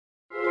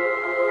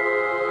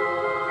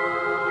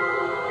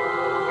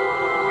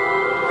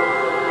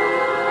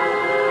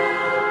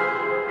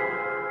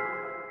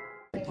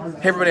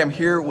Hey everybody, I'm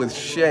here with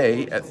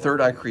Shay at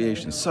Third Eye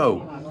Creations.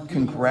 So,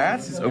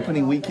 congrats, it's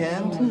opening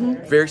weekend.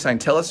 Very exciting.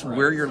 Tell us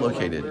where you're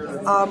located.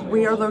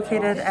 We are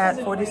located at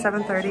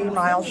 4730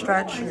 Mile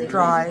Stretch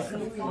Drive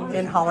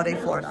in Holiday,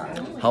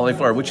 Florida. Holiday,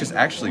 Florida, which is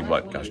actually,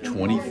 what, gosh,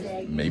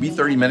 20, maybe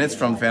 30 minutes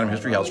from the Phantom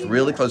History House,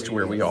 really close to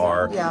where we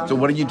are. Yeah. So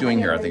what are you doing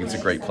here? I think it's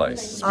a great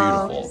place. It's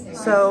beautiful.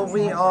 So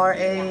we are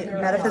a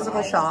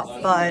metaphysical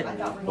shop, but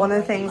one of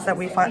the things that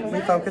we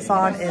focus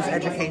on is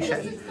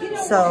education.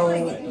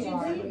 So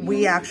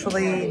we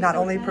actually not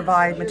only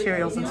provide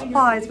materials and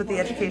supplies, but the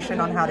education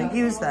on how to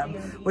use them,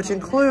 which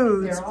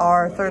includes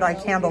our Third Eye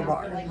Candle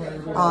Bar.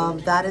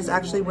 That is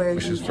actually where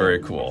Which is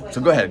very cool.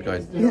 So go ahead.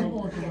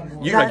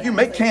 Yeah. You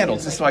make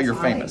candles. This is why you're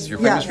famous. You're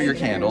famous for your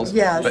candles.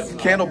 Yes. But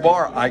Candle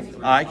Bar,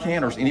 I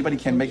can, or anybody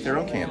can make their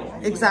own candle.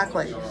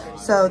 Exactly.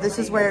 So this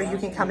is where you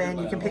can come in,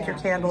 you can pick your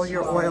candle,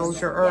 your oils,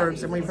 your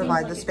herbs, and we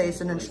provide the space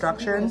and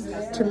instruction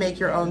to make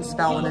your own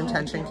spell and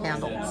intention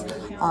candles.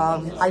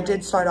 I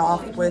did start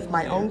off with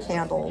my own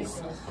candles.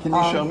 Can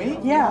you show me?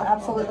 Yeah,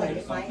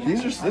 absolutely.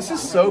 This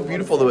is so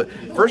beautiful.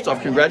 First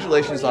off,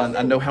 congratulations on,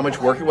 I know how much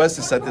work it was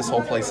to set this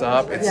whole place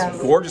up. It's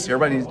gorgeous.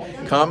 Everybody needs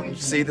to come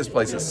see this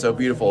place. It's so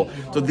beautiful.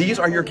 So these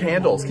are your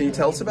candles. Can you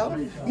tell us about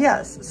them?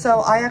 Yes.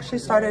 So I actually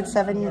started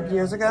 7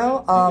 years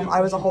ago.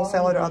 I was a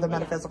wholesaler to other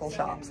metaphysical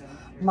shops.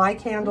 My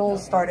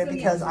candles started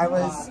because I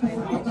was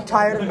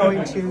tired of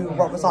going to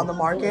what was on the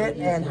market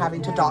and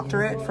having to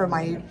doctor it for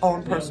my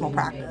own personal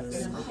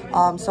practice.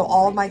 So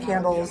all of my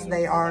candles,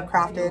 they are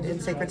crafted in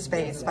sacred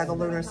space by the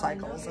lunar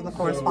cycles and the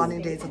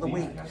corresponding days of the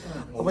week,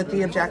 with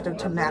the objective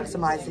to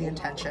maximize the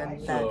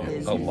intention that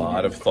is. A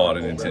lot of thought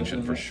and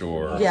intention for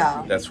sure.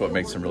 Yeah. That's what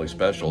makes them really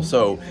special.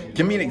 So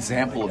give me an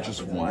example of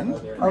just one,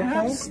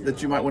 perhaps,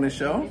 that you might want to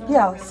show.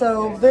 Yeah,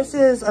 so this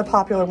is a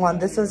popular one.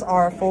 This is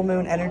our full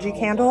moon energy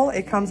candle.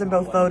 It comes in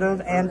both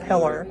votive and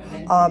pillar.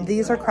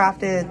 These are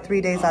crafted 3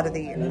 days out of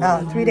the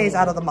year, 3 days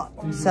out of the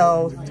month.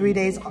 So 3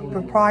 days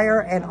prior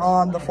and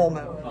on the full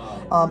moon.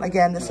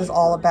 Again, this is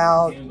all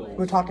about,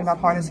 we're talking about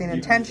harnessing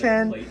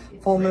intention.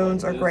 Full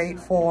moons are great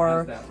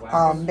for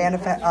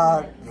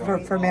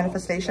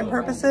manifestation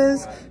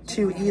purposes,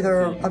 to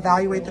either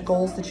evaluate the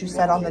goals that you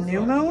set on the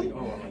new moon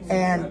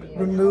and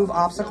remove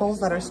obstacles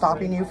that are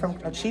stopping you from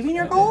achieving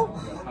your goal,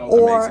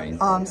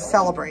 or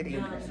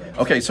celebrating.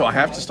 Okay, so I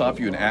have to stop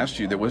you and ask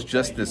you, there was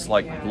just this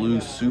like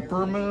blue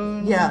super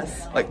moon?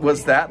 Yes. Like,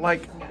 was that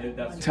like,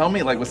 tell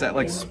me, like, was that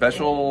like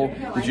special?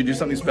 Did you do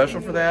something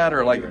special for that?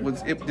 Or like,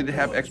 did it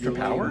have extra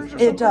powers?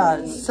 It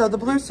does. So the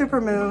blue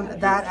supermoon,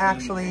 that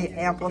actually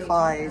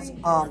amplifies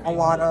a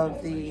lot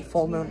of the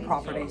full moon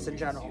properties in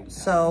general.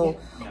 So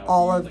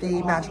all of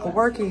the magical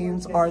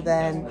workings are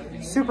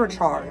then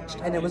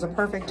supercharged, and it was a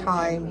perfect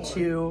time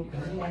to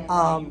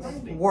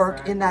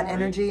work in that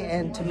energy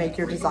and to make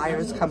your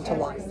desires come to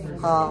life.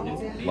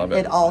 Love it.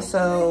 It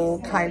also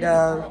kind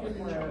of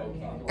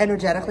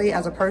energetically,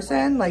 as a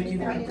person, like you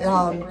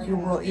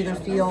will either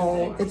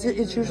feel,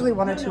 it's usually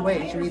one or two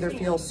ways. You either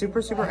feel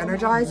super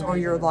energized, or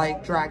you're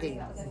like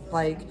dragging,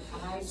 like,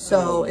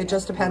 so it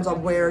just depends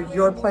on where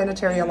your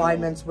planetary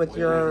alignments with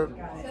your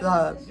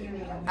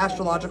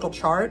astrological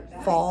chart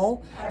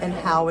fall and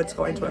how it's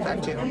going to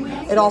affect you.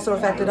 It also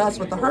affected us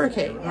with the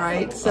hurricane,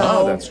 right?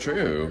 So that's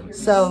true.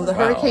 So the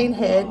hurricane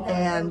hit,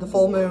 and the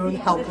full moon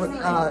helped with,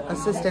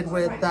 assisted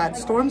with that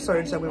storm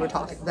surge that we were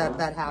talking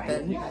that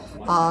happened,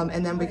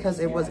 and then because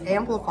it was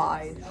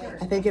amplified,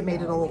 I think it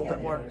made it a little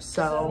bit worse.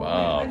 So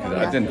wow,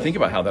 I didn't think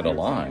about how that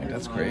aligned.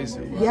 That's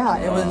crazy. Yeah,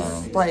 it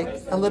was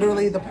like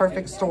literally the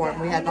perfect storm.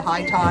 We had the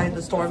high tide,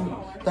 the storm,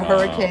 the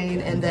hurricane,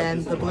 and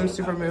then the blue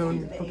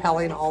supermoon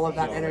propelling all of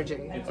that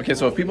energy. Okay,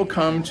 so if people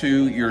come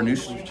to your new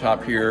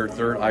shop here,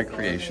 Third Eye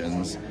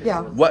Creations,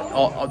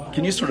 what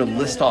can you sort of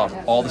list off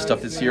all the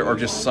stuff that's here, or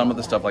just some of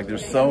the stuff? Like,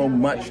 there's so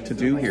much to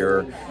do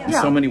here, and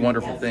so many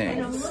wonderful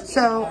things.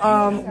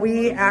 So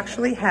we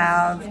actually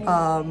have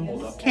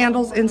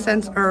candles,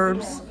 incense,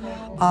 herbs.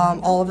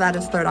 All of that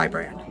is Third Eye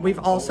brand. We've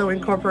also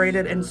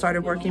incorporated and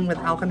started working with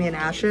Alchemy and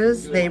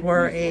Ashes. They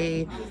were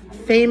a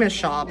famous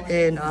shop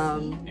in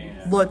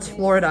Lutz,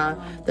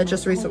 Florida, that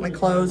just recently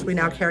closed. We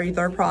now carry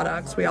their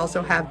products. We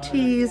also have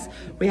teas,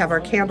 we have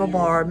our candle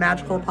bar,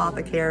 magical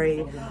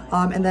apothecary,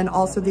 and then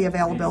also the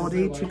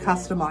availability to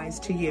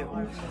customize to you.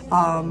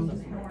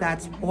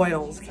 That's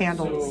oils,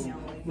 candles.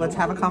 Let's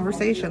have a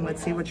conversation.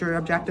 Let's see what your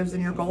objectives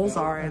and your goals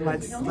are, and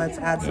let's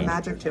add some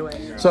magic to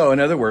it. So in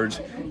other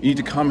words, you need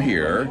to come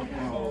here,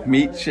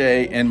 meet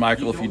Shay and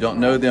Michael if you don't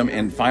know them,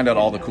 and find out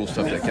all the cool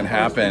stuff that can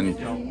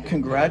happen.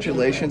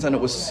 Congratulations, and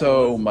it was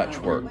so much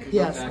work.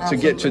 Yes, to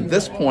get to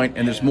this point,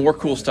 and there's more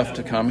cool stuff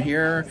to come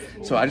here.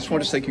 So I just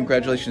want to say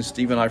congratulations.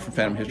 Steve and I from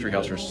Phantom History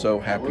House are so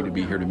happy to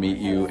be here to meet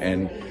you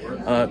and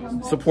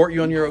support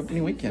you on your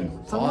opening weekend.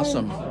 It's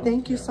awesome.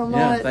 Thank you so much.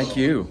 Yeah, thank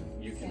you.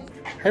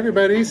 Hi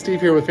everybody,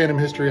 Steve here with Phantom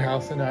History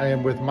House, and I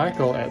am with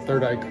Michael at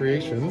Third Eye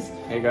Creations.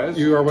 Hey guys.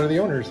 You are one of the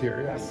owners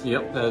here, yes?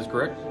 Yep, that is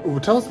correct. Well,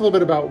 tell us a little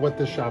bit about what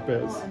this shop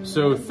is.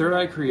 So Third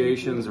Eye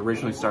Creations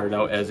originally started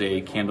out as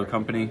a candle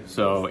company.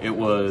 So it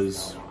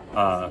was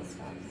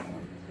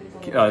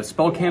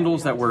spell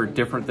candles that were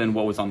different than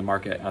what was on the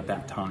market at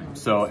that time.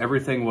 So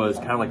everything was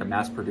kind of like a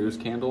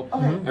mass-produced candle.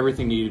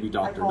 Everything needed to be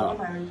doctored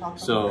up.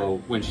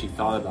 So when she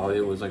thought about it,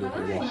 it was like,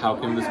 okay, well, how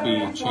can this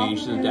be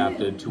changed and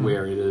adapted to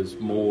where it is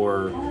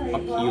more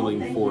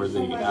appealing for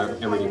the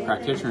everyday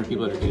practitioner and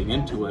people that are getting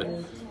into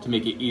it, to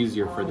make it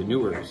easier for the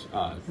newers,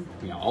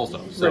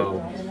 also. So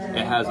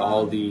it has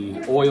all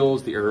the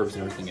oils, the herbs,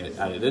 and everything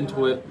added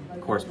into it,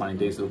 corresponding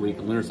days of the week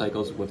and lunar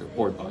cycles with a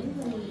cord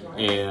button.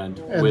 And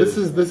this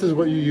is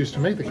what you used to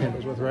make the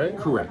candles with, right?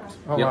 Correct.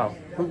 Oh, wow.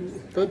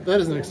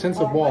 That is an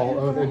extensive wall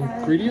of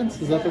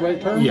ingredients. Is that the right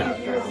term? Yeah.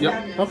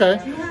 Yep. Okay.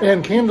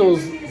 And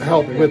candles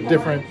help with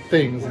different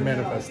things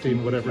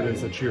manifesting whatever it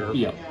is that you're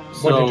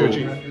wanting to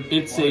achieve.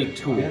 It's a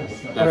tool.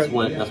 That's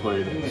what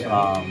it is.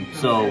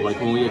 So like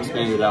when we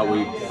expanded it out,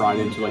 we brought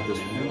into like this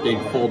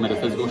big full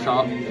metaphysical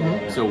shop.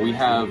 So we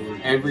have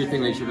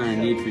everything that you're going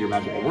to need for your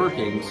magical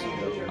workings.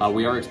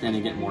 We are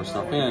expanding, getting more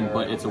stuff in,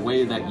 but it's a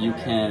way that you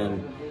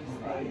can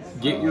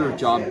get your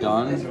job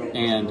done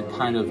and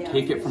kind of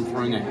take it from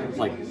throwing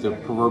like the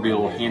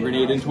proverbial hand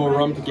grenade into a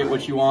room to get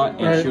what you want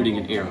and shooting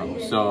an arrow.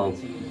 So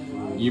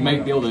you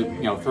might be able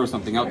to throw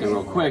something out there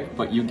real quick,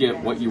 but you get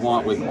what you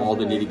want with all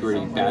the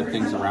nitty-gritty bad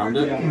things around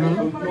it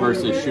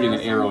versus shooting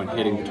an arrow and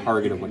hitting the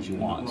target of what you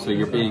want. So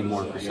you're being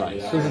more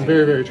precise. So this is a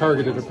very, very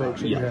targeted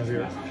approach that you have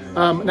here.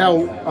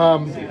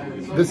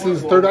 This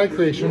is Third Eye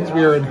Creations.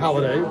 We are in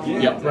Holiday,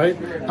 right?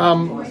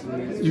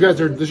 You guys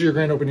this is your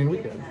grand opening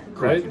weekend,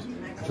 right?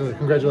 So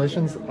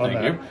congratulations on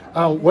that.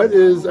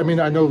 Thank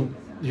you. I know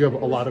you have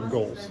a lot of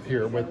goals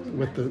here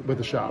with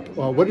the shop.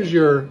 What is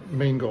your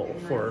main goal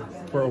for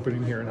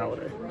opening here in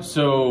Holiday?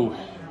 So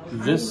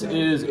this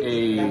is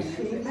a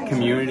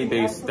community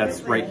base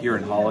that's right here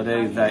in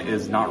Holiday that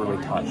is not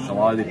really touched. A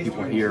lot of the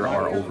people here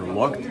are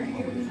overlooked,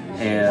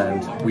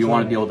 and we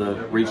want to be able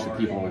to reach the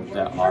people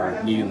that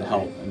are needing the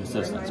help and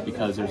assistance,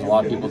 because there's a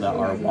lot of people that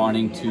are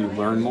wanting to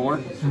learn more.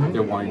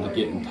 They're wanting to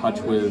get in touch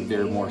with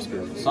their more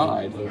spiritual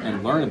side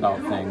and learn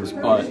about things,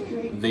 but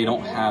they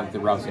don't have the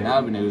routes and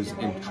avenues,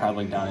 and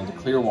traveling down into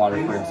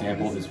Clearwater, for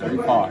example, is very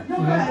far.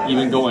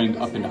 Even going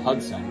up into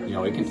Hudson,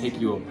 it can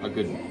take you a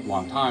good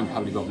long time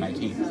having to go up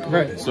 19.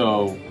 Right.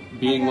 So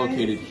being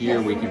located here,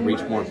 we can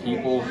reach more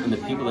people, and the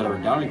people that are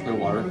down in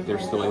Clearwater, they're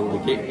still able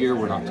to get here.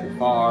 We're not too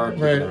far.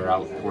 People that are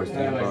out towards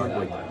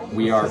Tampa,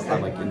 we are kind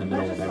of like in the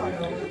middle of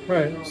everything.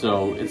 Right.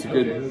 So it's a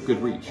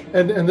good reach.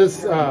 And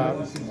this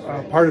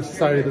part of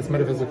society, this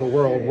metaphysical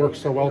world, works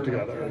so well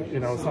together.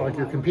 It's not like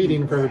you're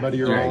competing for everybody.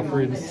 You're all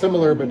offering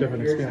similar but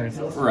different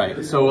experiences.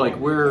 Right. So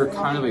we're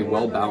kind of a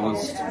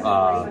well-balanced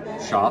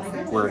shop.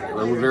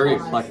 We're very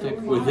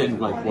eclectic within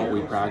what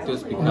we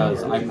practice,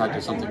 because I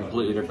practice something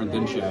completely different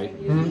than Shay.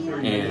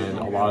 And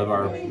a lot of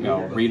our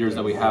readers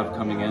that we have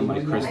coming in,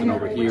 like Kristen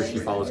over here, she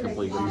follows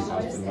completely different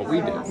paths than what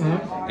we do.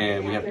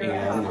 And we have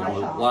Anne,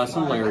 a lot of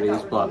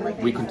similarities, but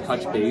we can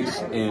touch base,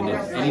 and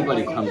if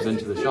anybody comes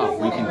into the shop,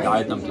 we can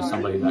guide them to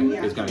somebody that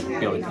is going to be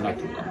able to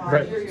connect with them.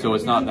 Right. So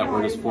it's not that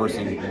we're just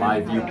forcing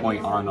my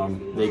viewpoint on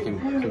them. They can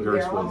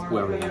converse with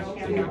whoever they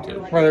need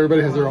to. Right,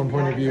 everybody has their own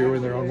point of view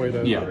and their own way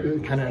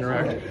to kind of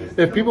interact.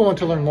 If people want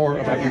to learn more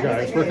about you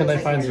guys, where can they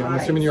find you? I'm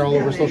assuming you're all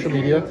over social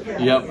media?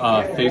 Yep,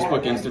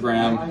 Facebook,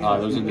 Instagram,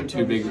 those are the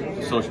two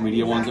big social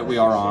media ones that we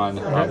are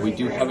on. We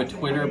do have a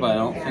Twitter, but I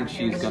don't think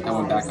she's got that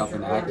one back up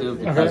and active,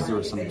 because there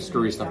was some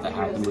screwy stuff that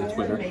happened with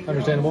Twitter.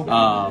 Understandable.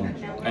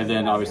 And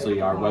then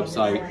obviously our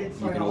website,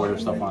 you can order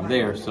stuff on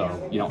there,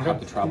 so you don't have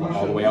to travel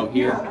all the way out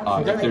here.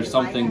 If there's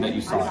something that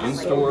you saw in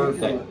store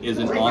that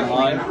isn't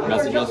online,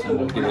 message us and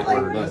we'll get it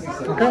ordered in.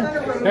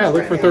 Okay. Yeah,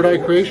 look for Third Eye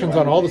Creations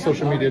on all the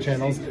social media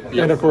channels.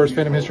 And of course,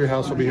 Phantom History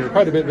House will be here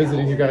quite a bit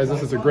visiting you guys.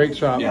 This is a great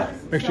shop.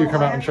 Make sure you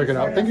come out and check it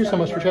out. Thank you so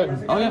much for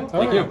chatting. Oh yeah,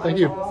 thank you. Thank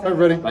you. Bye,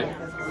 everybody. Bye.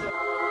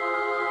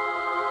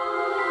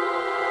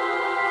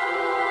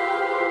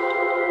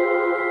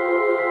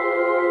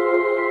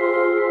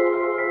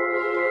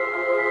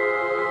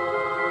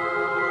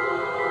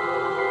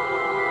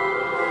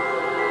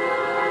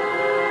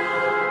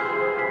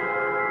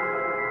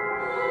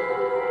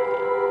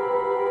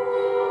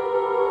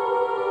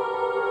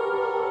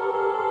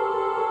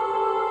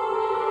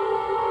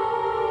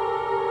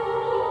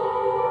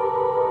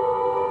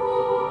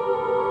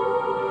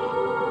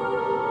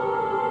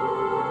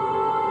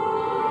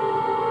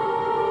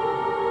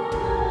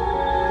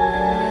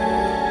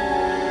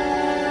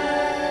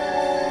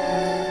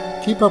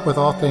 Keep up with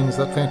all things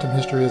that Phantom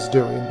History is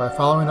doing by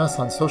following us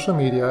on social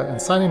media and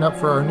signing up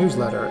for our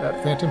newsletter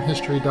at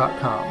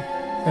phantomhistory.com.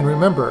 And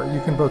remember,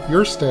 you can book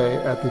your stay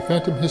at the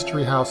Phantom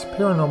History House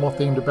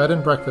paranormal-themed bed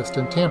and breakfast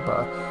in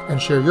Tampa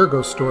and share your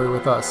ghost story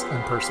with us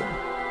in person.